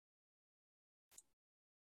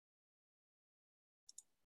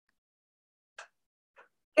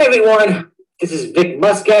Hey everyone, this is Vic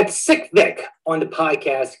Muscat, Sick Vic, on the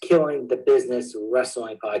podcast, Killing the Business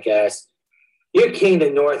Wrestling Podcast. Your King of the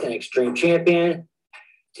North and Extreme Champion.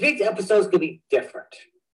 Today's episode is going to be different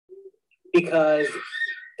because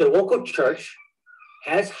the local church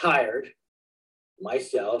has hired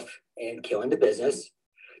myself and Killing the Business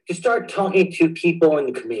to start talking to people in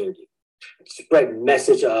the community, spread a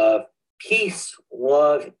message of peace,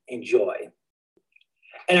 love, and joy.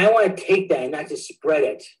 And I want to take that and not just spread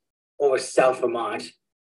it over South Vermont,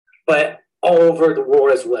 but all over the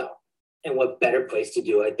world as well. And what better place to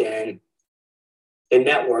do it than the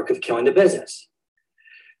network of Killing the Business?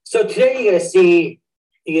 So today you're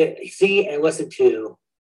going to see and listen to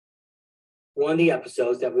one of the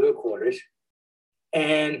episodes that we recorded.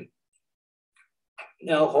 And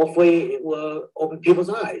hopefully it will open people's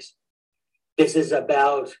eyes. This is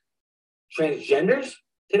about transgenders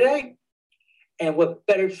today. And what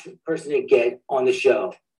better person to get on the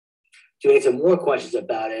show to answer more questions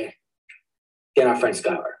about it than our friend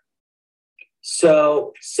Skylar.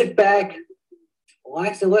 So sit back,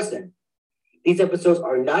 relax, and listen. These episodes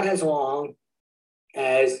are not as long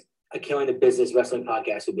as a Killing the Business Wrestling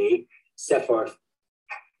podcast would be, except for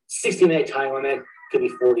 60-minute time limit, could be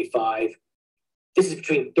 45. This is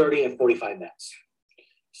between 30 and 45 minutes.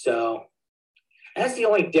 So that's the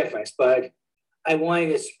only difference, but I wanted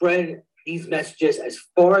to spread these messages as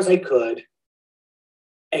far as I could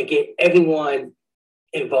and get everyone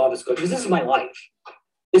involved as good, because this is my life.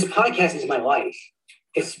 This podcast is my life.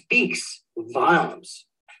 It speaks volumes.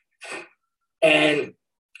 And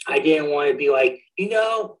I didn't want to be like,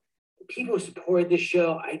 people who supported this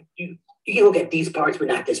show, you can look at these parts, but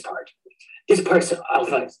not this part. This part's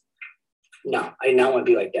outside. No, I did not want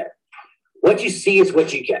to be like that. What you see is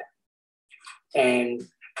what you get. And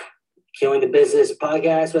Killing the Business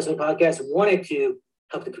podcast, wrestling podcast, wanted to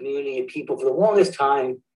help the community and people for the longest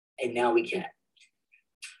time, and now we can.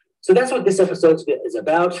 So that's what this episode is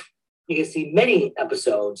about. You can see many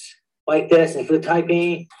episodes like this, and for the time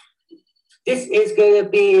being, this is going to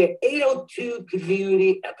be an 802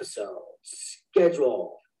 community episode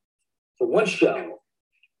scheduled for one show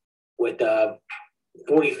with a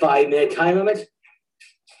 45-minute time limit.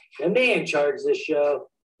 The man in charge of this show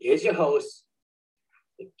is your host,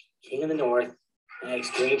 King of the North and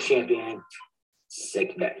Extreme Champion,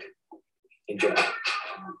 Sick Vic. Enjoy.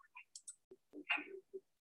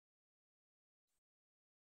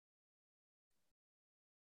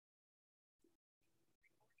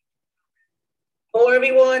 Hello,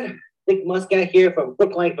 everyone. Vic Muscat here from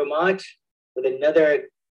Brookline, Vermont, with another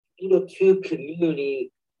 802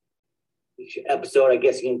 community episode, I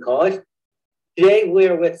guess you can call it. Today,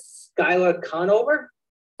 we're with Skylar Conover.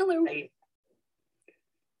 Hello.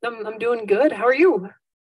 I'm doing good. How are you?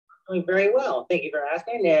 Doing very well. Thank you for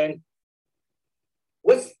asking. And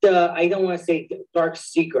what's I don't want to say dark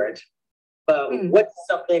secret, but what's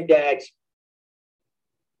something that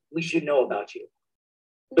we should know about you?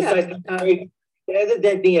 Besides other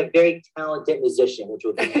than being a very talented musician, which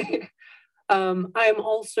will be I'm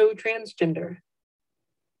also transgender.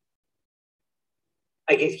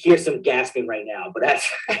 I can hear some gasping right now, but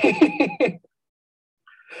that's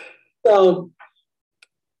so.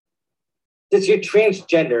 Since you're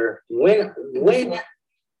transgender, when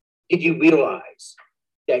did you realize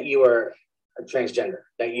that you were a transgender,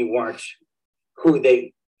 that you weren't who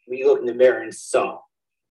you looked in the mirror and saw?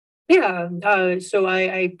 Yeah, so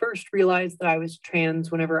I first realized that I was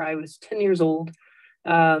trans whenever I was 10 years old,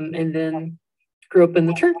 and then grew up in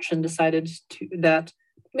the church and decided that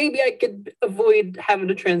maybe I could avoid having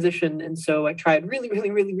to transition. And so I tried really,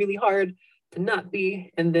 really, really, really hard to not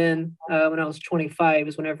be. And then when I was 25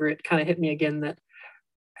 is whenever it kind of hit me again that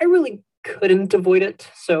I really couldn't avoid it.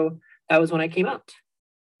 So that was when I came out.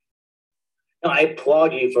 No, I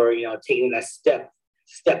applaud you for, taking that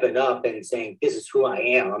stepping up and saying, this is who I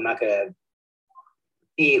am. I'm not going to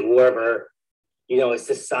be whoever,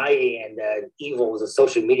 society and the evils of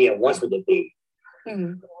social media wants me to be.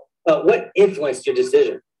 Mm-hmm. What influenced your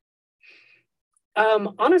decision?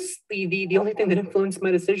 Honestly, the only thing that influenced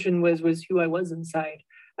my decision was who I was inside.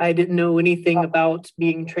 I didn't know anything about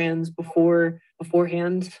being trans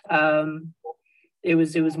beforehand. It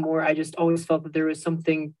was more, I just always felt that there was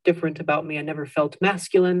something different about me. I never felt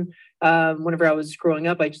masculine. Whenever I was growing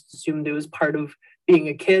up, I just assumed it was part of being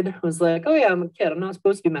a kid. I was like, oh yeah, I'm a kid. I'm not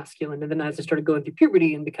supposed to be masculine. And then as I started going through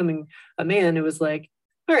puberty and becoming a man, it was like,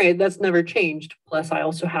 all right, that's never changed. Plus, I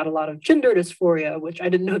also had a lot of gender dysphoria, which I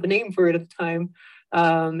didn't know the name for it at the time.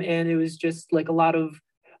 And it was just like a lot of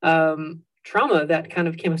trauma that kind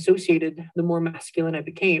of became associated the more masculine I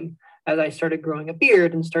became. as I started growing a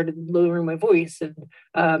beard and started lowering my voice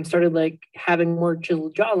and started like having more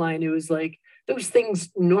chiseled jawline, it was like those things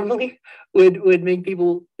normally would make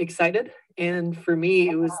people excited. And for me,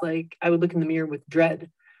 it was like I would look in the mirror with dread.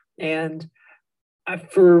 And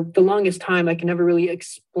for the longest time, I can never really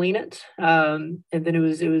explain it. And then it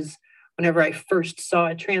was whenever I first saw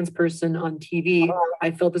a trans person on TV,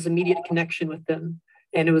 I felt this immediate connection with them.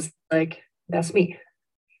 And it was like, that's me.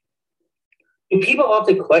 Do people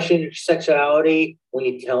often question your sexuality when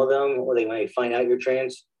you tell them or when they find out you're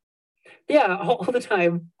trans? Yeah, all the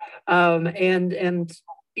time. And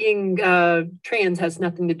being trans has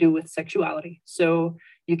nothing to do with sexuality. So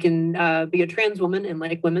you can be a trans woman and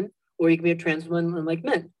like women, or you can be a trans woman and like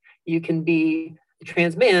men. You can be a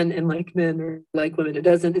trans man and like men or like women.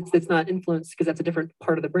 It's not influenced because that's a different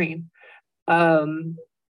part of the brain. So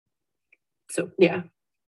yeah.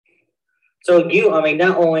 So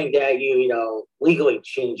not only that you legally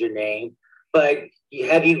change your name, but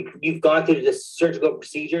you've gone through the surgical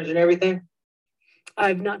procedures and everything?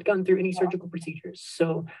 I've not gone through any surgical procedures.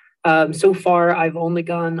 So so far I've only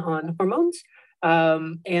gone on hormones,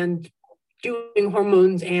 and doing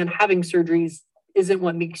hormones and having surgeries isn't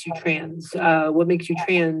what makes you trans. What makes you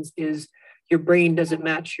trans is your brain doesn't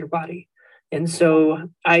match your body. And so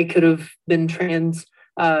I could have been trans,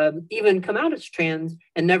 even come out as trans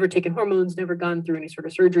and never taken hormones, never gone through any sort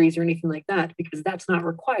of surgeries or anything like that, because that's not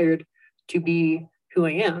required to be who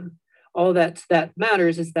I am. All that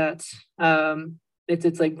matters is that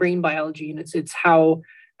it's like brain biology, and it's how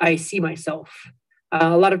I see myself.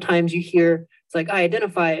 A lot of times you hear it's like I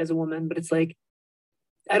identify as a woman, but it's like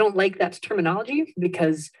I don't like that terminology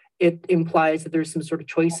because it implies that there's some sort of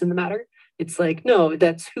choice in the matter. It's like, no,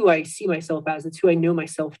 that's who I see myself as. It's who I know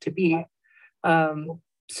myself to be.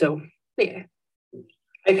 So yeah.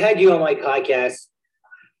 I've had you on my podcast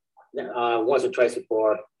once or twice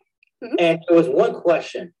before. Mm-hmm. And there was one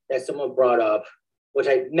question that someone brought up, which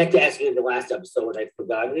I meant to ask you in the last episode, which I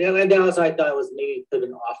forgot. And also I thought it was maybe could have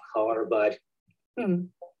been off color, but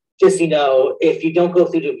just, if you don't go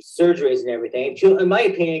through the surgeries and everything, in my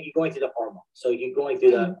opinion, you're going through the hormone. So you're going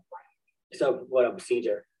through a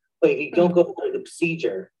procedure. But if you don't go through the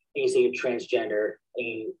procedure and you say you're transgender and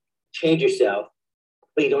you change yourself,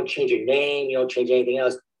 but you don't change your name, you don't change anything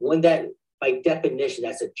else, when that, by definition,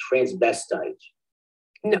 that's a transvestite.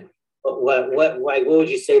 No. What would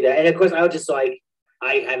you say that? And of course, I was just like,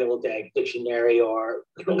 I haven't looked at a dictionary or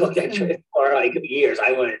looked at for like years.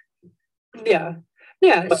 I wouldn't. Yeah.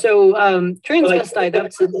 So transvestite,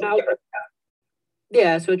 that's an out.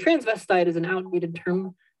 Yeah. So a transvestite is an outdated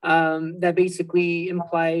term that basically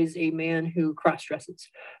implies a man who cross-dresses.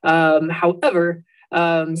 However,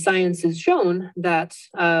 science has shown that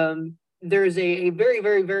there is a very,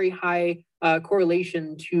 very, very high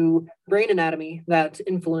correlation to brain anatomy that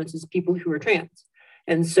influences people who are trans.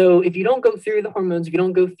 And so if you don't go through the hormones, if you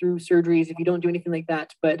don't go through surgeries, if you don't do anything like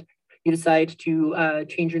that, but you decide to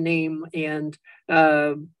change your name and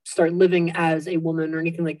start living as a woman or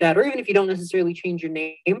anything like that, or even if you don't necessarily change your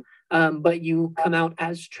name, but you come out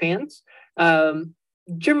as trans,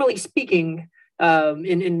 generally speaking,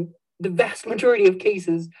 in the vast majority of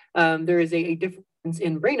cases, there is a difference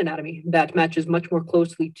in brain anatomy that matches much more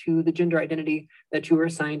closely to the gender identity that you were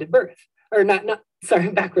assigned at birth. Or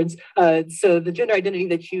backwards. So the gender identity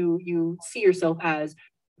that you see yourself as,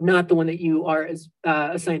 not the one that you are as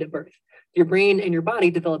assigned at birth. Your brain and your body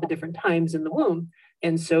develop at different times in the womb.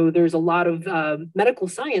 And so there's a lot of medical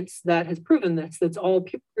science that has proven this. That's all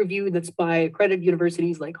peer-reviewed. That's by accredited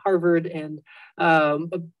universities like Harvard and a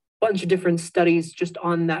bunch of different studies just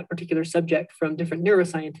on that particular subject from different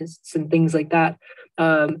neuroscientists and things like that.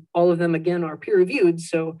 All of them, again, are peer-reviewed.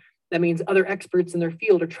 So that means other experts in their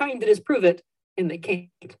field are trying to disprove it, and they can't.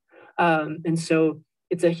 And so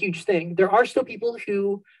it's a huge thing. There are still people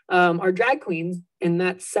who are drag queens, and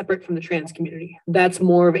that's separate from the trans community. That's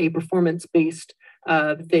more of a performance-based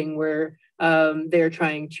thing where they're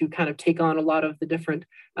trying to kind of take on a lot of the different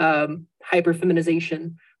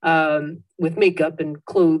hyper-feminization with makeup and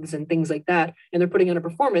clothes and things like that. And they're putting on a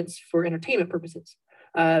performance for entertainment purposes.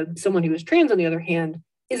 Someone who is trans, on the other hand,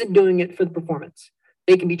 isn't doing it for the performance.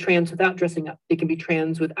 They can be trans without dressing up. They can be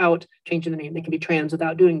trans without changing the name. They can be trans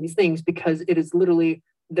without doing these things because it is literally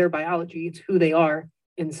their biology. It's who they are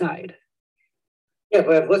inside. Yeah,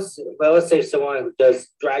 but let's say someone who does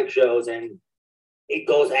drag shows and it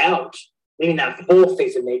goes out, maybe not full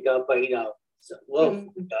face of makeup, but makeup,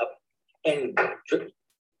 and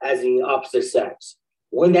as the opposite sex.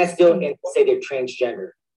 When that's still, and say they're transgender,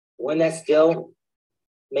 when that's still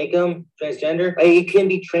make them transgender? Like, it can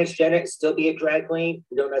be transgender and still be a drag queen.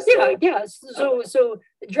 You don't necessarily. Yeah. So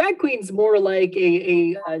drag queen's more like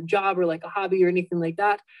a job or like a hobby or anything like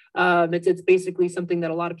that. It's basically something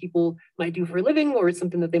that a lot of people might do for a living, or it's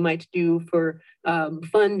something that they might do for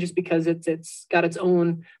fun, just because it's got its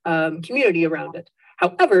own community around it.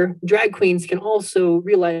 However, drag queens can also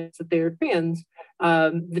realize that they're trans.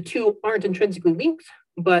 The two aren't intrinsically linked,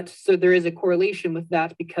 but so there is a correlation with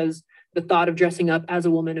that, because the thought of dressing up as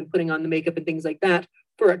a woman and putting on the makeup and things like that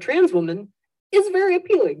for a trans woman is very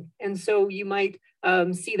appealing. And so you might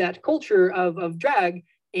see that culture of drag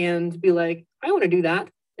and be like, I want to do that.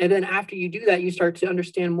 And then after you do that, you start to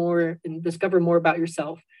understand more and discover more about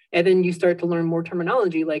yourself. And then you start to learn more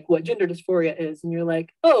terminology, like what gender dysphoria is. And you're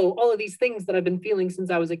like, oh, all of these things that I've been feeling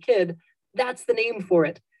since I was a kid, that's the name for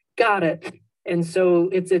it. Got it. And so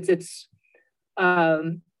it's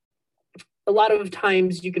a lot of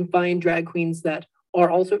times you can find drag queens that are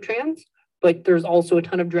also trans, but there's also a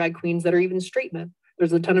ton of drag queens that are even straight men.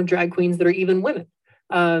 There's a ton of drag queens that are even women.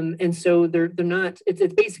 And so they're not,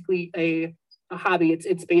 it's basically a hobby.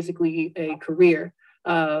 It's basically a career,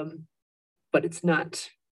 but it's not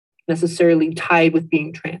necessarily tied with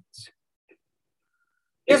being trans.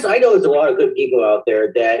 Yes, I know there's a lot of good people out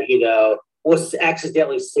there that, will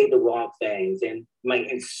accidentally say the wrong things and might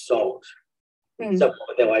insult someone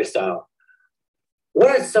with their lifestyle. What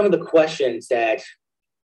are some of the questions that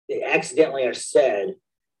accidentally are said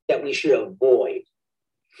that we should avoid?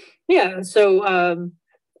 Yeah, so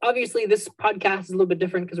obviously this podcast is a little bit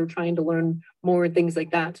different because we're trying to learn more and things like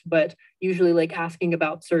that, but usually like asking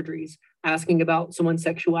about surgeries, asking about someone's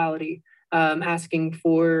sexuality, asking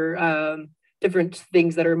for different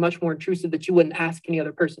things that are much more intrusive that you wouldn't ask any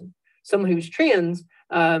other person. Someone who's trans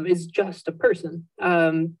is just a person.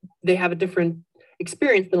 They have a different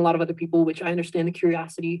experience than a lot of other people, which I understand the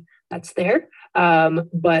curiosity that's there.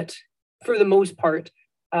 But for the most part,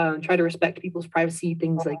 try to respect people's privacy,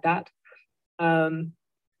 things like that.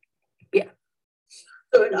 Yeah.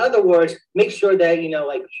 So in other words, make sure that, you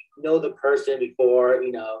know the person before,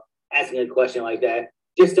 asking a question like that.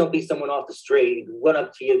 Just don't be someone off the street and run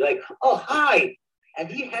up to you like, oh, hi,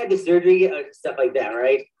 have you had the surgery? Stuff like that,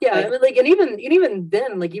 right? Yeah, and even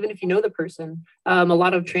then, like, even if you know the person, a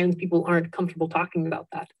lot of trans people aren't comfortable talking about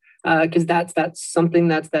that, because that's something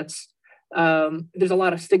that's there's a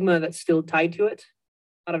lot of stigma that's still tied to it.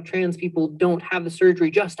 A lot of trans people don't have the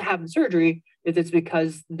surgery just to have the surgery. It's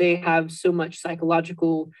because they have so much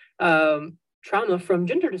psychological trauma from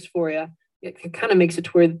gender dysphoria. It kind of makes it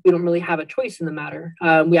to where we don't really have a choice in the matter.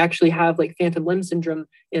 We actually have like phantom limb syndrome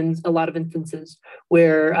in a lot of instances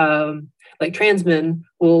where like trans men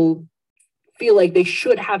will feel like they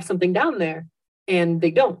should have something down there and they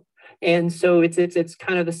don't. And so it's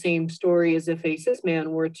kind of the same story as if a cis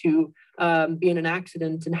man were to be in an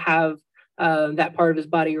accident and have that part of his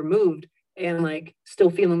body removed and like still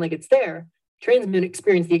feeling like it's there. Trans men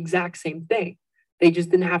experience the exact same thing. They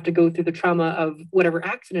just didn't have to go through the trauma of whatever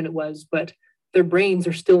accident it was, but their brains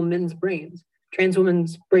are still men's brains. Trans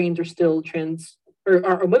women's brains are still trans or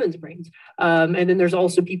are women's brains. And then there's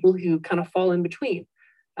also people who kind of fall in between.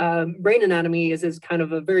 Brain anatomy is kind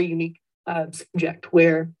of a very unique subject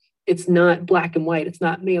where it's not black and white. It's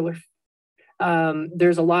not male or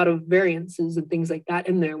there's a lot of variances and things like that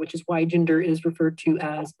in there, which is why gender is referred to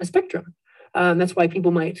as a spectrum. That's why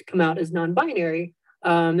people might come out as non-binary.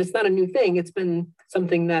 It's not a new thing. It's been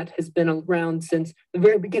something that has been around since the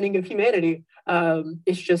very beginning of humanity.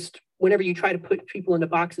 It's just whenever you try to put people into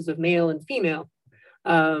boxes of male and female,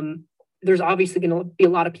 there's obviously going to be a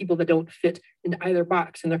lot of people that don't fit into either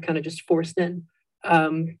box and they're kind of just forced in.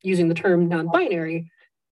 Using the term non-binary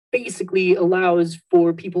basically allows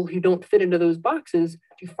for people who don't fit into those boxes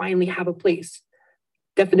to finally have a place.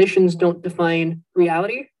 Definitions don't define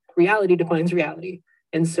reality. Reality defines reality.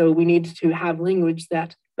 And so we need to have language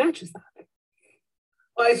that matches that.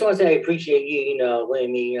 Well, I just want to say I appreciate you,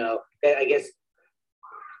 letting me, I guess,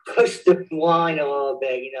 push the line a little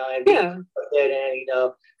bit, and yeah,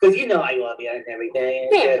 because I love you and everything.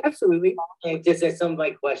 And yeah, absolutely. And just that some of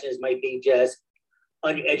my questions might be just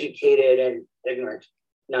uneducated and ignorant,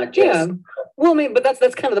 not just. Yeah. Well, I mean, but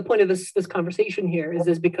that's kind of the point of this conversation here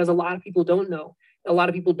is because a lot of people don't know. A lot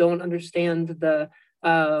of people don't understand the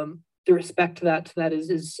respect that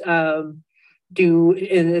is due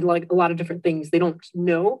in like a lot of different things. They don't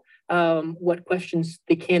know what questions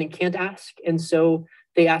they can and can't ask, and so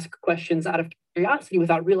they ask questions out of curiosity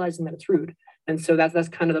without realizing that it's rude. And so that's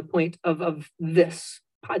kind of the point of this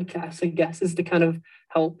podcast, I guess, is to kind of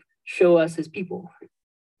help show us as people.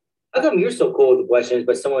 How come you're so cool with the questions,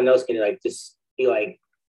 but someone else can like just be like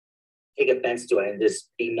take offense to it and just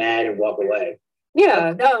be mad and walk away?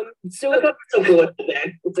 Yeah. So So cool with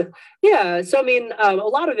that. yeah. So I mean, a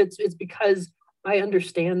lot of it's because I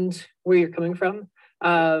understand where you're coming from.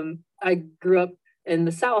 I grew up in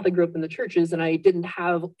the South. I grew up in the churches, and I didn't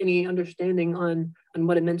have any understanding on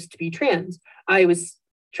what it meant to be trans. I was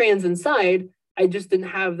trans inside. I just didn't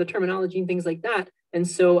have the terminology and things like that. And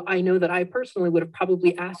so I know that I personally would have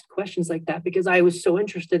probably asked questions like that because I was so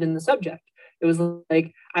interested in the subject. It was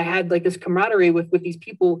like I had like this camaraderie with these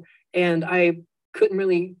people, and I couldn't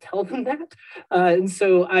really tell them that. And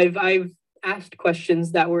so I've asked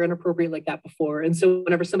questions that were inappropriate like that before. And so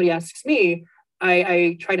whenever somebody asks me,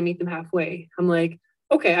 I try to meet them halfway. I'm like,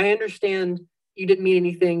 okay, I understand you didn't mean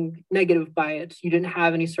anything negative by it. You didn't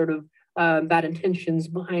have any sort of bad intentions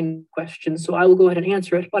behind questions. So I will go ahead and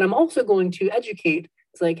answer it. But I'm also going to educate.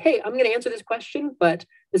 It's like, hey, I'm going to answer this question, but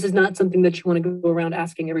this is not something that you want to go around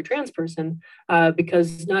asking every trans person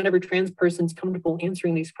because not every trans person is comfortable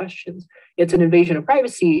answering these questions. It's an invasion of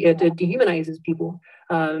privacy. It dehumanizes people.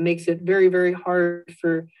 Makes it very, very hard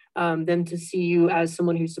for them to see you as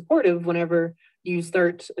someone who's supportive whenever you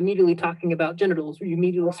start immediately talking about genitals or you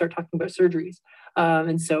immediately start talking about surgeries.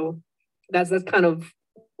 And so that's kind of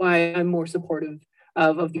why I'm more supportive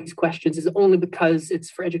of these questions, is only because it's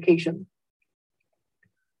for education.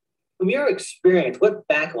 From your experience, what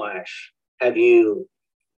backlash have you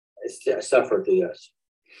suffered through this?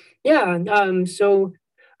 Yeah, so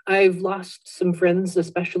I've lost some friends,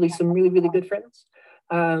 especially some really, really good friends.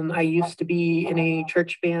 I used to be in a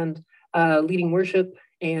church band leading worship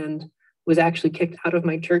and was actually kicked out of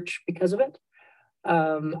my church because of it.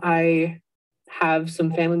 I have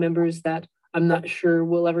some family members that I'm not sure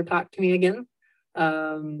will ever talk to me again.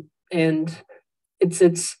 And it's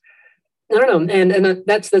I don't know, and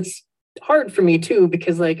that's hard for me too,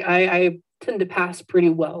 because like I tend to pass pretty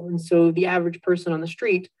well. And so the average person on the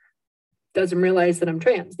street doesn't realize that I'm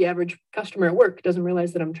trans. The average customer at work doesn't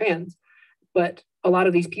realize that I'm trans. But a lot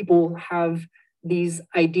of these people have these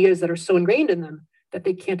ideas that are so ingrained in them that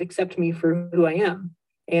they can't accept me for who I am.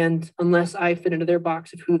 And unless I fit into their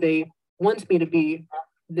box of who they want me to be,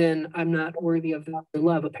 then I'm not worthy of their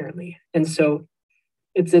love, apparently. And so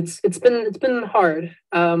it's been hard.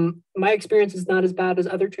 My experience is not as bad as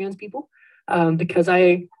other trans people because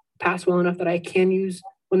I pass well enough that I can use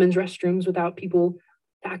women's restrooms without people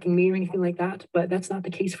attacking me or anything like that. But that's not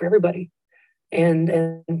the case for everybody. And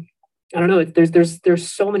I don't know.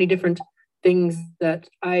 There's so many different things that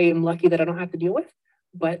I am lucky that I don't have to deal with,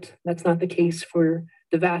 but that's not the case for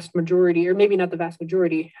the vast majority, or maybe not the vast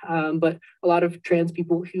majority, but a lot of trans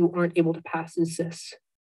people who aren't able to pass as cis.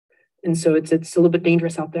 And so it's a little bit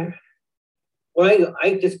dangerous out there. Well,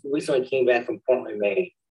 I just recently came back from Portland, Maine,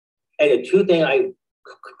 and the two things I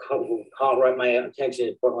caught right my attention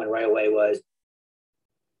in Portland right away was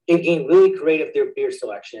they became really creative their beer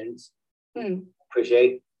selections.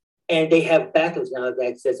 Appreciate, and they have bathrooms now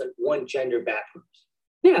that says like one gender bathrooms.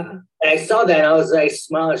 Yeah, and I saw that and I was like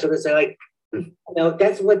smiling, so it's like,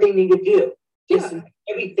 that's what they need to do. Just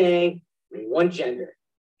everything one gender.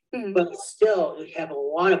 But still, we have a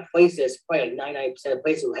lot of places, probably like 99% of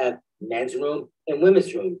places will have men's room and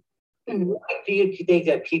women's room. Why do you think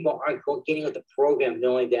that people aren't getting with the program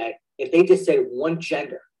knowing that if they just say one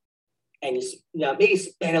gender and just, maybe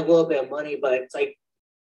spend a little bit of money, but it's like,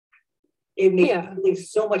 it makes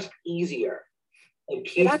things so much easier. And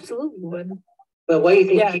it absolutely would. But why do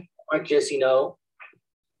you think people aren't just,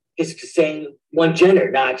 just saying one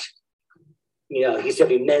gender, not, he said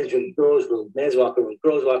men's room, girls' room, men's locker room,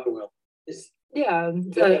 girls' locker room.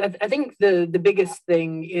 I think the biggest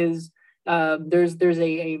thing is there's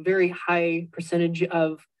a very high percentage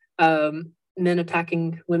of men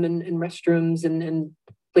attacking women in restrooms and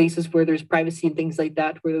places where there's privacy and things like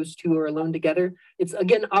that, where those two are alone together. It's,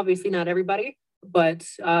 again, obviously not everybody, but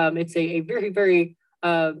it's a very, very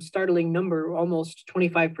startling number. Almost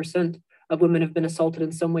 25% of women have been assaulted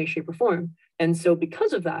in some way, shape, or form. And so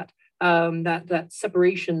because of that, that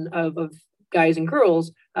separation of guys and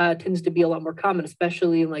girls tends to be a lot more common,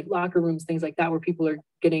 especially in like locker rooms, things like that, where people are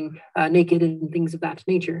getting naked and things of that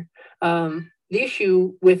nature. The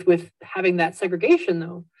issue with having that segregation,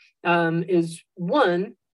 though, is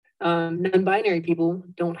one, non-binary people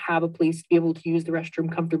don't have a place to be able to use the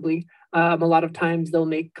restroom comfortably. A lot of times they'll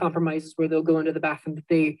make compromises where they'll go into the bathroom that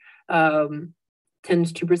they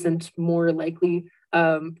tend to present more likely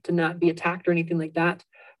to not be attacked or anything like that.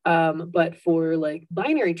 But for like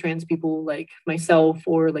binary trans people like myself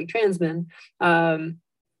or like trans men, a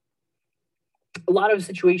lot of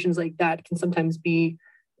situations like that can sometimes be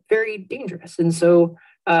very dangerous. And so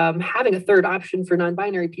having a third option for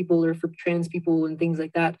non-binary people or for trans people and things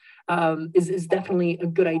like that is definitely a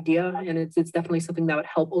good idea. And it's definitely something that would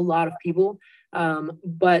help a lot of people.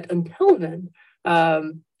 But until then,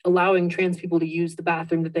 allowing trans people to use the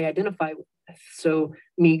bathroom that they identify with. So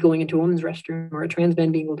me going into a women's restroom or a trans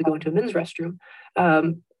man being able to go into a men's restroom.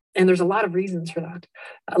 And there's a lot of reasons for that.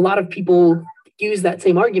 A lot of people use that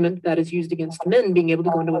same argument that is used against men being able to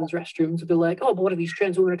go into women's restrooms. They're like, oh, but what if these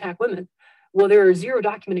trans women attack women? Well, there are 0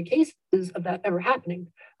 documented cases of that ever happening.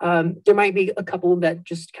 There might be a couple that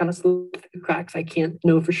just kind of slip through cracks. I can't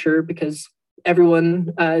know for sure because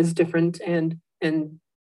everyone is different and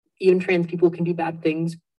even trans people can do bad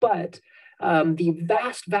things. But the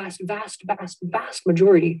vast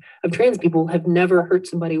majority of trans people have never hurt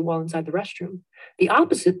somebody while inside the restroom. The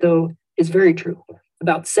opposite, though, is very true.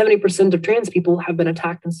 About 70% of trans people have been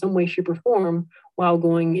attacked in some way, shape, or form while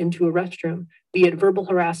going into a restroom, be it verbal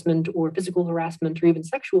harassment or physical harassment or even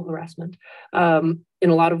sexual harassment. In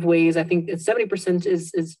a lot of ways, I think that 70%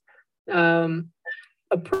 is a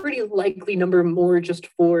pretty likely number more just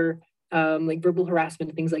for like verbal harassment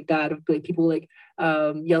and things like that, of like people like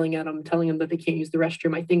yelling at them, telling them that they can't use the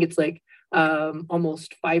restroom. I think it's like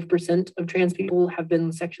almost 5% of trans people have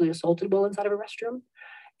been sexually assaulted while inside of a restroom.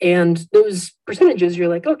 And those percentages, you're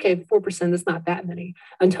like, okay, 4%, that's not that many,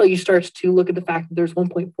 until you start to look at the fact that there's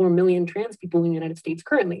 1.4 million trans people in the United States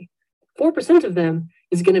currently. 4% of them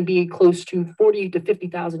is going to be close to 40 to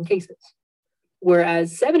 50,000 cases,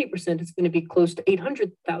 whereas 70% is going to be close to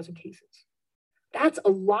 800,000 cases. That's a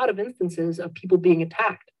lot of instances of people being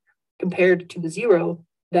attacked compared to the 0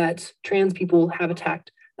 that trans people have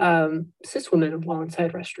attacked cis women while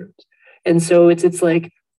inside restrooms. And so it's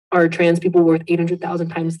like, are trans people worth 800,000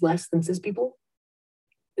 times less than cis people?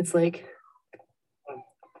 It's like,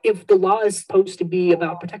 if the law is supposed to be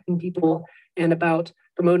about protecting people and about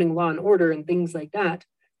promoting law and order and things like that,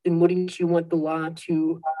 then wouldn't you want the law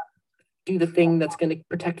to do the thing that's going to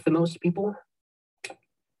protect the most people?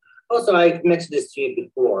 Also, I mentioned this to you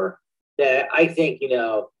before, that I think,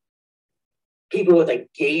 people with like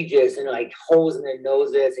gauges and like holes in their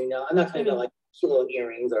noses, I'm not talking about like kilo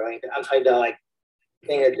earrings or anything. I'm talking about like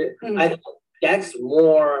things I think that's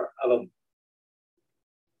more of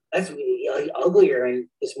that's really like uglier, and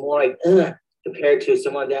it's more like compared to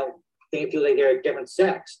someone that they feel like they're a different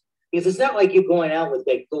sex. Because it's not like you're going out with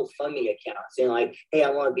like GoFundMe accounts saying like, hey, I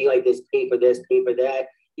want to be like this, pay for that.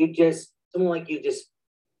 Someone like you just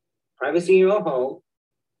privacy in your own home.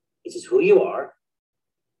 This is who you are,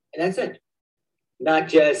 and that's it. Not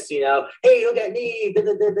just, hey, look at me,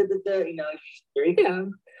 Yeah.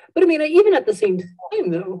 But I mean, even at the same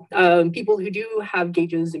time, though, people who do have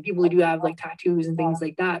gauges and people who do have like tattoos and things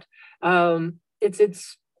like that,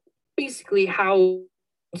 it's basically how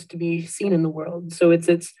it's to be seen in the world. So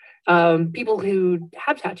it's people who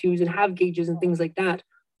have tattoos and have gauges and things like that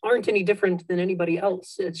aren't any different than anybody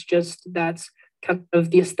else. It's just that's kind of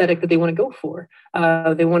the aesthetic that they want to go for.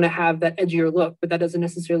 They want to have that edgier look, but that doesn't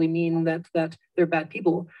necessarily mean that they're bad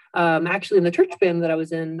people. Actually, in the church band that I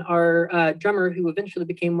was in, our drummer, who eventually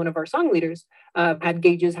became one of our song leaders, had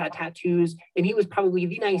gauges, had tattoos, and he was probably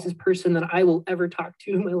the nicest person that I will ever talk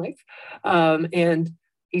to in my life. And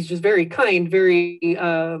he's just very kind, very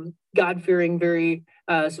God-fearing, very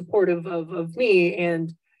supportive of me,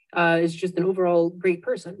 and is just an overall great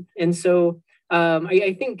person. And so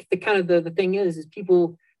I think the thing is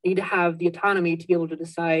people need to have the autonomy to be able to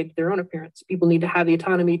decide their own appearance. People need to have the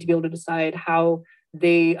autonomy to be able to decide how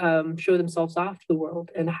they show themselves off to the world,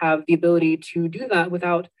 and have the ability to do that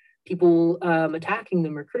without people attacking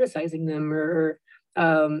them or criticizing them or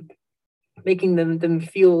making them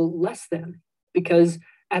feel less than. Because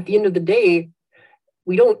at the end of the day,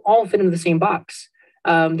 we don't all fit into the same box.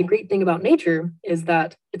 The great thing about nature is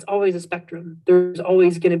that it's always a spectrum. There's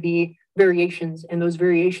always going to be variations, and those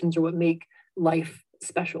variations are what make life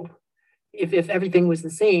special. If everything was the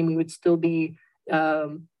same, we would still be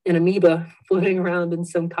an amoeba floating around in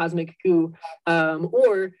some cosmic goo.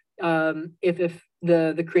 Or if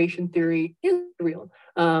the creation theory is real,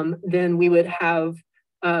 then we would have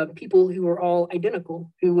people who are all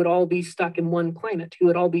identical, who would all be stuck in one climate, who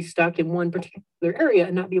would all be stuck in one particular area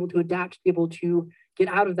and not be able to adapt, be able to get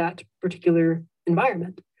out of that particular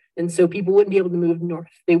environment. And so people wouldn't be able to move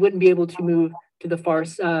north. They wouldn't be able to move to the far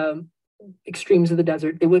extremes of the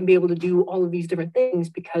desert. They wouldn't be able to do all of these different things,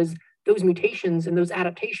 because those mutations and those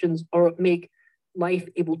adaptations are what make life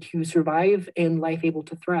able to survive and life able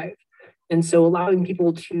to thrive. And so allowing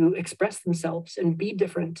people to express themselves and be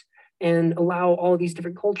different, and allow all these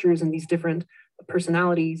different cultures and these different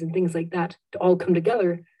personalities and things like that to all come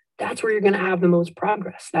together, that's where you're going to have the most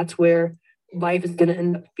progress. That's where life is going to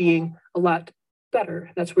end up being a lot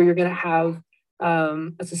better. That's where you're going to have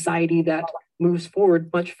a society that moves forward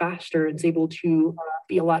much faster and is able to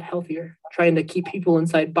be a lot healthier. Trying to keep people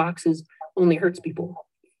inside boxes only hurts people.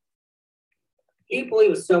 Do you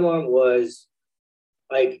believe if someone was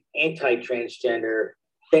like anti-transgender,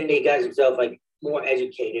 then they got themselves like more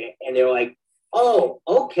educated and they're like, oh,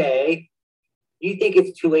 okay. Do you think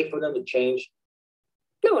it's too late for them to change?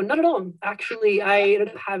 No, not at all. Actually, I ended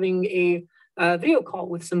up having a video call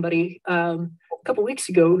with somebody a couple weeks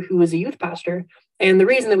ago who was a youth pastor. And the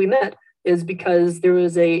reason that we met is because there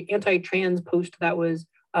was a anti-trans post that was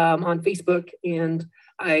on Facebook, and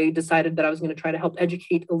I decided that I was going to try to help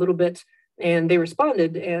educate a little bit. And they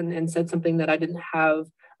responded and said something that I didn't have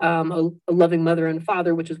a loving mother and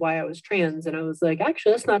father, which is why I was trans. And I was like,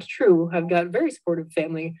 actually, that's not true. I've got a very supportive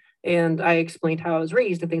family. And I explained how I was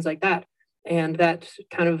raised and things like that. And that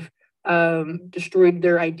kind of destroyed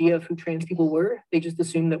their idea of who trans people were. They just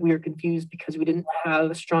assumed that we were confused because we didn't have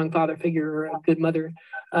a strong father figure or a good mother.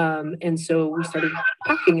 And so we started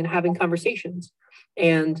talking and having conversations.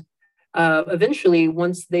 And eventually,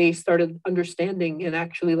 once they started understanding and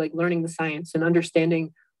actually like learning the science and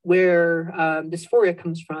understanding where dysphoria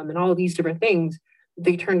comes from and all these different things,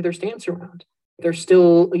 they turned their stance around. They're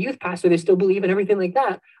still a youth pastor. They still believe in everything like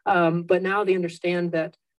that. But now they understand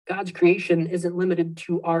that God's creation isn't limited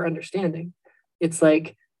to our understanding. It's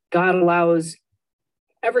like God allows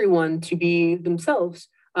everyone to be themselves.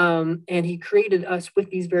 And he created us with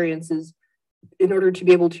these variances in order to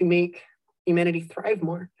be able to make humanity thrive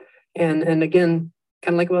more. And again,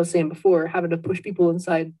 kind of like what I was saying before, having to push people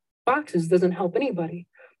inside boxes doesn't help anybody.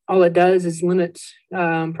 All it does is limit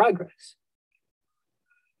progress.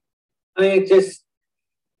 I mean, this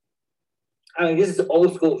is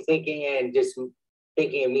old school thinking and just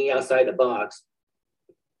thinking of me outside the box.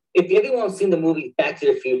 If everyone's seen the movie Back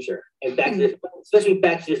to the Future and especially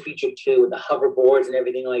Back to the Future 2 with the hoverboards and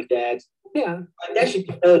everything like that, yeah, that should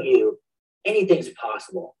tell you anything's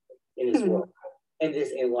possible in this world and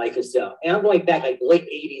in life itself. And I'm going back like late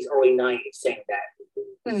 80s, early 90s saying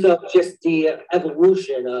that. So just the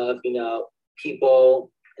evolution of,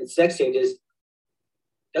 people and sex changes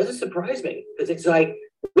doesn't surprise me because it's like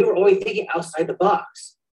we were always thinking outside the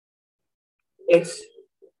box. It's,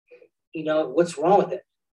 what's wrong with it?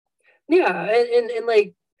 Yeah, and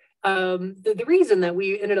like the reason that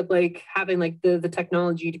we ended up like having like the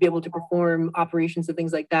technology to be able to perform operations and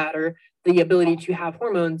things like that, or the ability to have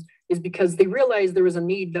hormones, is because they realized there was a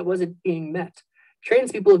need that wasn't being met.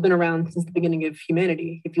 Trans people have been around since the beginning of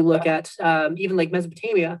humanity. If you look at even like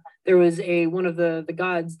Mesopotamia, there was one of the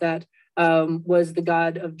gods that was the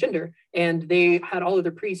god of gender, and they had all of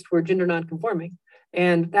their priests were gender non-conforming.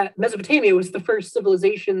 And that Mesopotamia was the first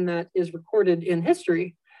civilization that is recorded in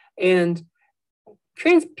history. And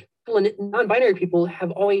trans people and non-binary people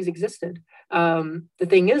have always existed. The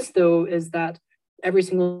thing is, though, is that every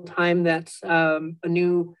single time that a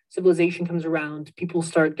new civilization comes around, people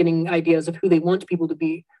start getting ideas of who they want people to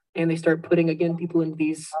be, and they start putting, again, people into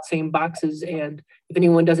these same boxes. And if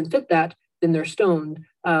anyone doesn't fit that, then they're stoned,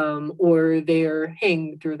 or they're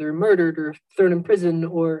hanged, or they're murdered, or thrown in prison,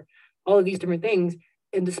 or all of these different things.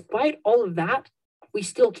 And despite all of that, we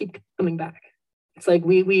still keep coming back. It's like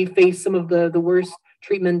we face some of the worst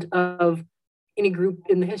treatment of any group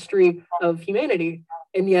in the history of humanity.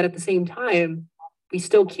 And yet at the same time, we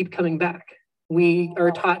still keep coming back. We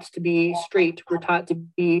are taught to be straight. We're taught to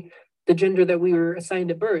be the gender that we were assigned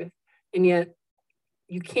at birth. And yet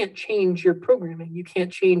you can't change your programming. You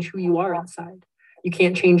can't change who you are inside. You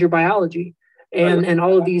can't change your biology. And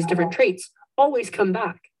all of these different traits always come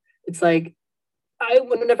back. It's like,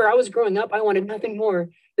 whenever I was growing up, I wanted nothing more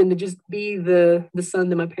than to just be the son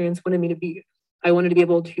that my parents wanted me to be. I wanted to be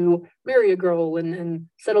able to marry a girl and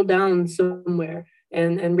settle down somewhere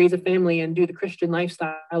and raise a family and do the Christian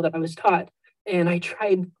lifestyle that I was taught. And I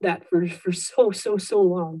tried that for so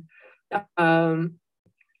long. And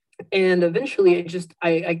eventually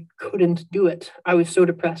I couldn't do it. I was so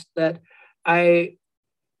depressed that I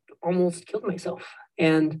almost killed myself.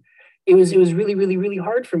 And it was really, really, really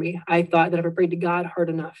hard for me. I thought that if I prayed to God hard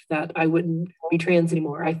enough, that I wouldn't be trans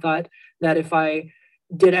anymore. I thought that if I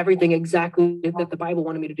did everything exactly that the Bible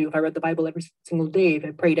wanted me to do, if I read the Bible every single day, if I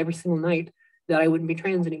prayed every single night, that I wouldn't be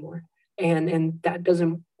trans anymore. And that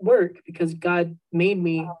doesn't work because God made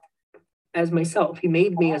me as myself. He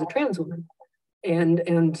made me as a trans woman.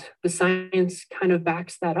 And the science kind of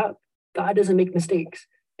backs that up. God doesn't make mistakes.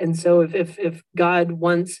 And so if God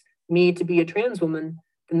wants me to be a trans woman,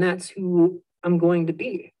 then that's who I'm going to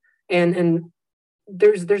be. And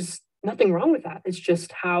there's nothing wrong with that. It's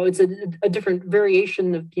just how it's a different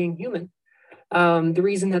variation of being human. The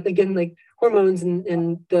reason that, again, like hormones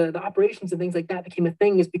and the operations and things like that became a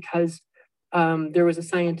thing is because there was a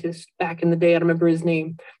scientist back in the day, I don't remember his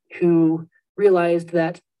name, who realized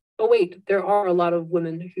that, oh wait, there are a lot of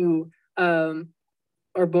women who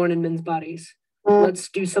are born in men's bodies. Let's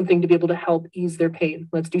do something to be able to help ease their pain.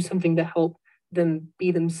 Let's do something to help them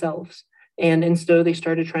be themselves. And so they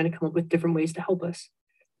started trying to come up with different ways to help us.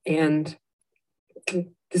 And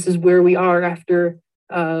this is where we are after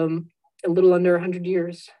a little under 100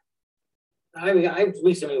 years. I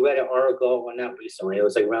recently read an article, well, not recently, it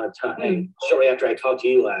was like around the time, shortly after I talked to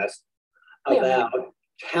you last, about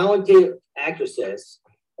talented actresses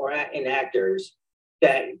and actors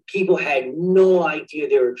that people had no idea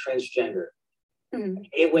they were transgender.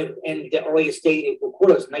 It went, and the earliest state it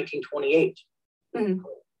recorded was 1928.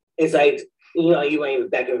 It's like, you know, you went even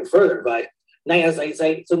back even further, but it's like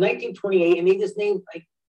so 1928, and they just named like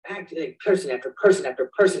person after person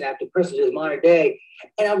after person after person to this modern day.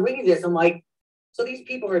 And I'm reading this, I'm like, so these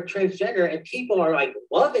people are transgender, and people are like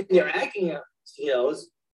loving their acting skills,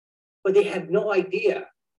 but they have no idea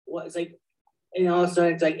what it's like. And all of a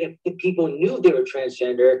sudden, it's like if people knew they were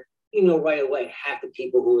transgender, you know, right away, half the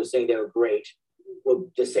people who were saying they were great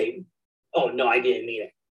would just say, "Oh no, I didn't mean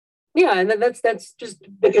it." Yeah, and that's just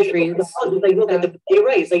bigotry. You're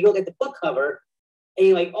right. It's like you look at the book cover, and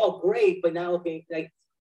you're like, "Oh, great," but now looking like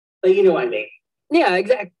you know what I mean. Yeah,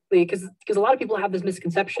 exactly. Because a lot of people have this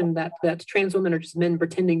misconception that trans women are just men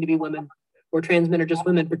pretending to be women, or trans men are just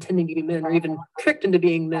women pretending to be men, or even tricked into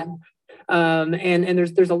being men. And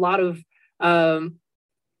there's a lot of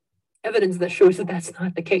evidence that shows that that's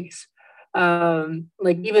not the case.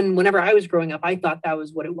 Like even whenever I was growing up, I thought that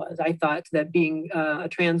was what it was. I thought that being a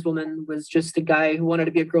trans woman was just a guy who wanted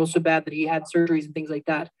to be a girl so bad that he had surgeries and things like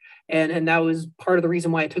that. And that was part of the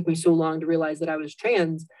reason why it took me so long to realize that I was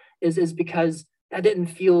trans is because that didn't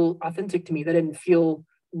feel authentic to me. That didn't feel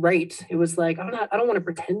right. It was like, I don't want to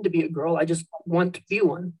pretend to be a girl. I just want to be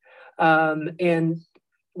one. And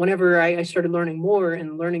whenever I started learning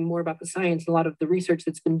more about the science, a lot of the research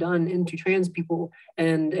that's been done into trans people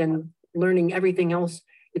and learning everything else,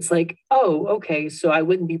 it's like, oh, okay, so I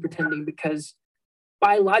wouldn't be pretending because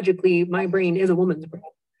biologically my brain is a woman's brain.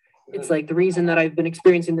 It's like the reason that I've been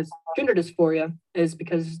experiencing this gender dysphoria is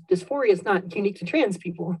because dysphoria is not unique to trans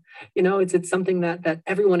people. You know, it's something that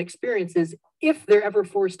everyone experiences if they're ever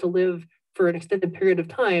forced to live for an extended period of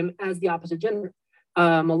time as the opposite gender.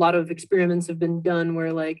 A lot of experiments have been done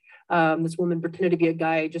where like this woman pretended to be a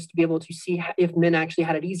guy just to be able to see if men actually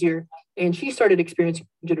had it easier. And she started experiencing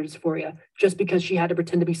gender dysphoria just because she had to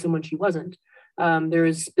pretend to be someone she wasn't.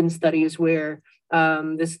 There's been studies where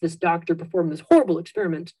this doctor performed this horrible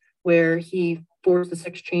experiment where he forced a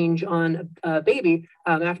sex change on a baby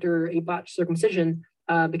after a botched circumcision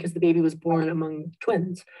because the baby was born among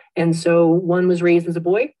twins. And so one was raised as a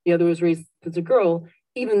boy, the other was raised as a girl,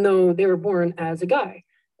 even though they were born as a guy.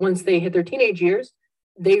 Once they hit their teenage years,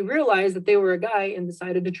 they realized that they were a guy and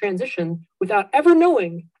decided to transition without ever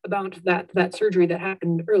knowing about that surgery that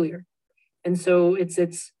happened earlier. And so it's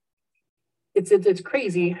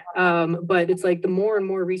crazy, but it's like the more and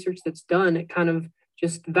more research that's done, it kind of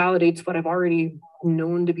just validates what I've already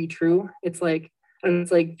known to be true. It's like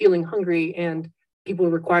feeling hungry and people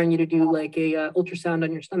requiring you to do like a ultrasound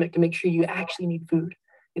on your stomach to make sure you actually need food.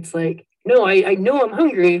 It's like, no, I know I'm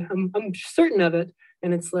hungry. I'm certain of it.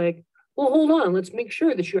 And it's like, well, hold on. Let's make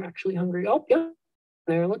sure that you're actually hungry. Oh, yeah,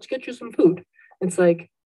 there. Let's get you some food. It's like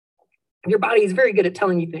your body is very good at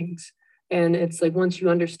telling you things. And it's like once you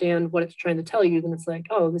understand what it's trying to tell you, then it's like,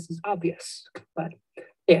 oh, this is obvious. But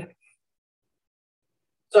yeah.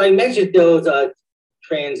 So I mentioned those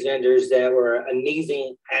transgenders that were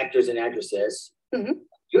amazing actors and actresses.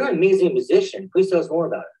 You're an amazing musician. Please tell us more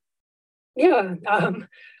about it. Yeah.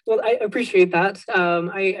 Well, I appreciate that.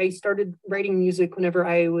 I started writing music whenever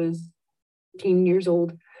I was 18 years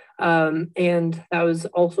old. And that was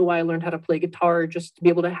also why I learned how to play guitar, just to be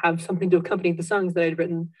able to have something to accompany the songs that I'd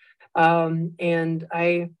written. And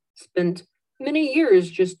I spent many years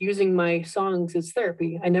just using my songs as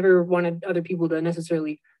therapy. I never wanted other people to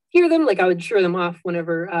necessarily hear them. Like I would share them off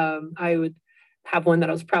whenever I would have one that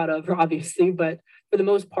I was proud of, obviously. But for the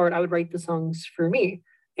most part, I would write the songs for me.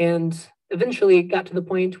 And eventually it got to the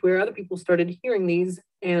point where other people started hearing these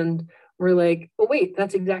and were like, oh, wait,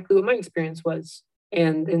 that's exactly what my experience was.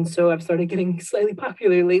 And so I've started getting slightly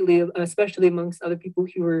popular lately, especially amongst other people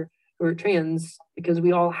who are trans, because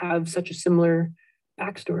we all have such a similar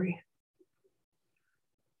backstory.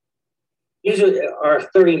 Usually our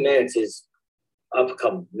 30 minutes is up a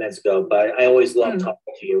couple minutes ago, but I always love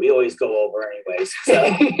talking to you. We always go over anyways.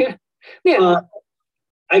 So, yeah.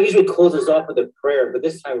 I usually close this off with a prayer, but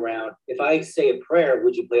this time around, if I say a prayer,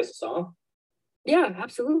 would you play us a song? Yeah,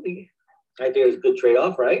 absolutely. I think it's a good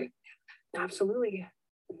trade-off, right? Absolutely.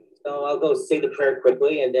 So I'll go say the prayer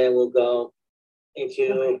quickly, and then we'll go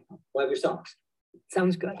into one of your songs.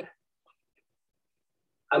 Sounds good.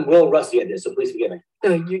 I'm real rusty at this, so please forgive me.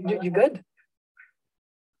 No, you're good.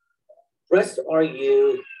 Blessed are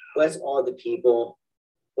you, blessed are the people,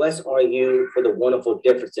 blessed are you for the wonderful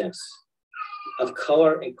differences of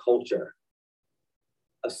color and culture,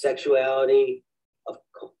 of sexuality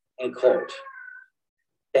and cult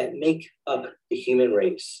that make up the human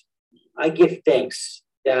race. I give thanks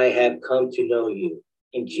that I have come to know you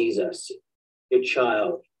in Jesus, your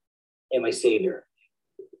child and my Savior.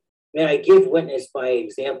 May I give witness by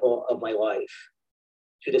example of my life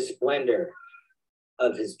to the splendor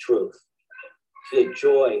of his truth, to the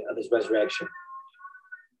joy of his resurrection,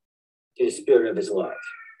 to the spirit of his love.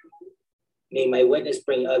 May my witness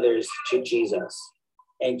bring others to Jesus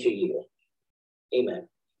and to you. Amen.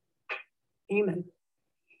 Amen.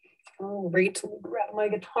 All right, let me grab my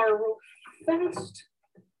guitar real fast.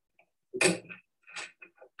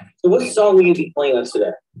 So what song will you be playing us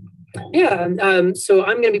today? Yeah, so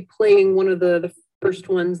I'm going to be playing one of the first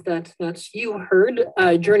ones that you heard,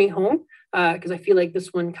 Journey Home, because I feel like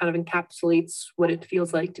this one kind of encapsulates what it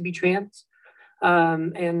feels like to be trans.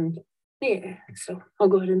 And yeah, so I'll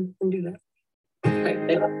go ahead and do that.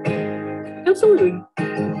 Right. Absolutely.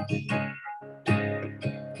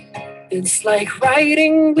 It's like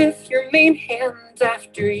writing with your main hand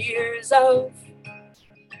after years of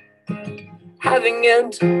having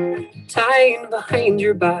it tied behind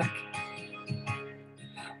your back.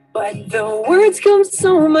 But the words come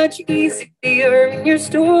so much easier and your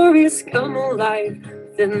stories come alive.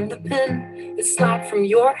 Then the pen is slapped from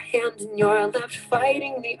your hand and you're left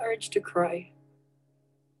fighting the urge to cry.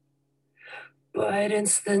 But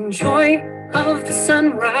it's the joy of the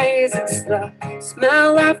sunrise, it's the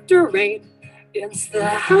smell after rain, it's the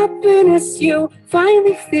happiness you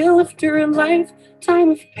finally feel after a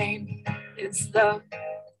lifetime of pain. It's the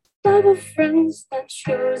love of friends that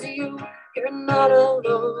shows you you're not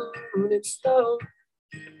alone. It's the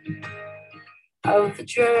of the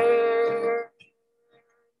journey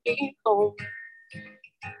home.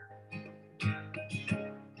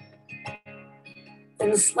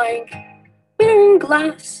 And it's like wearing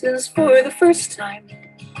glasses for the first time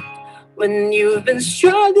when you've been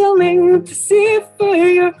struggling to see for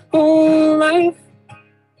your whole life.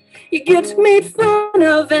 You get made fun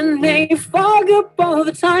of and they fog up all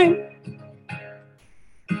the time.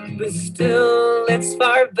 But still, it's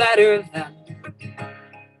far better than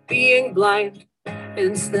being blind.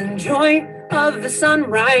 It's the joy of the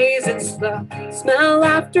sunrise. It's the smell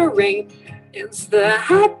after rain. It's the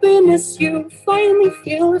happiness you finally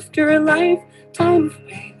feel after a lifetime of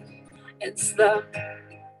pain. It's the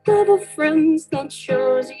love of friends that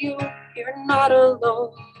shows you you're not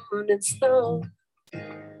alone. It's the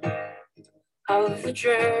of the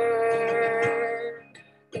journey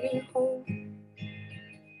home.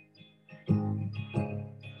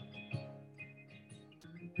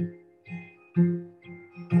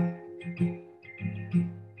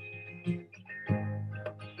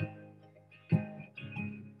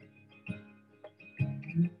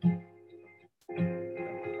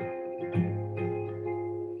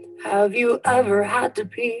 Have you ever had to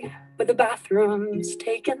pee where the bathroom's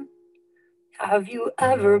taken? Have you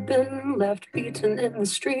ever been left beaten in the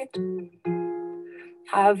street?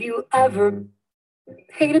 Have you ever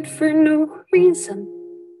hated for no reason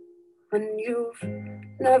when you've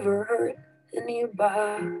never hurt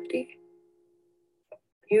anybody?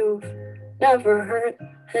 You've never hurt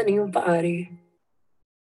anybody.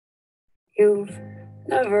 You've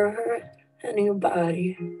never hurt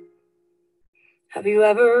anybody. Have you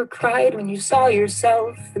ever cried when you saw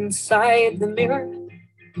yourself inside the mirror?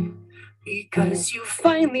 Because you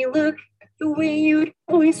finally look the way you'd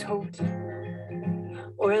always hoped.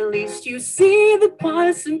 Or at least you see the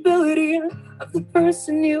possibility of the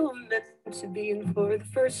person you were meant to be. And for the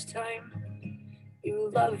first time,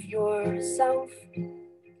 you love yourself.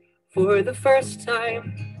 For the first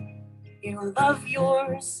time, you love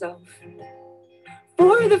yourself.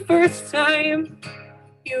 For the first time,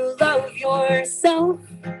 you love yourself.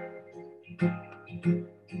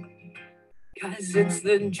 'Cause it's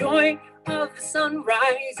the joy of the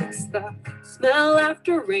sunrise, it's the smell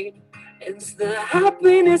after rain, it's the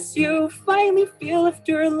happiness you finally feel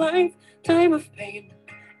after a lifetime of pain.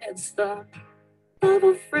 It's the love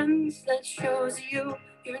of friends that shows you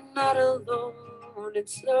you're not alone.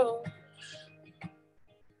 It's the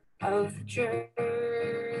of the journey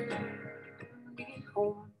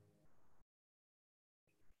home.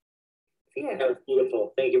 Yeah. That was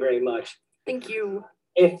beautiful. Thank you very much. Thank you.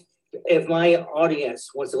 If my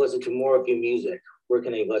audience wants to listen to more of your music, where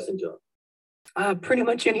can they listen to it? Pretty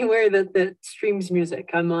much anywhere that streams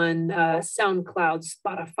music. I'm on SoundCloud,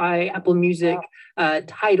 Spotify, Apple Music,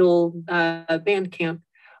 Tidal, Bandcamp.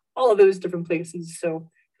 all of those different places. So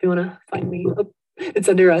if you want to find me, it's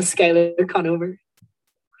under Skylar Conover.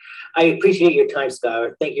 I appreciate your time,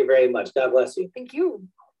 Skylar. Thank you very much. God bless you. Thank you.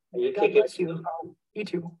 You God bless you. You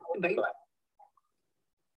too. Bye. Bye.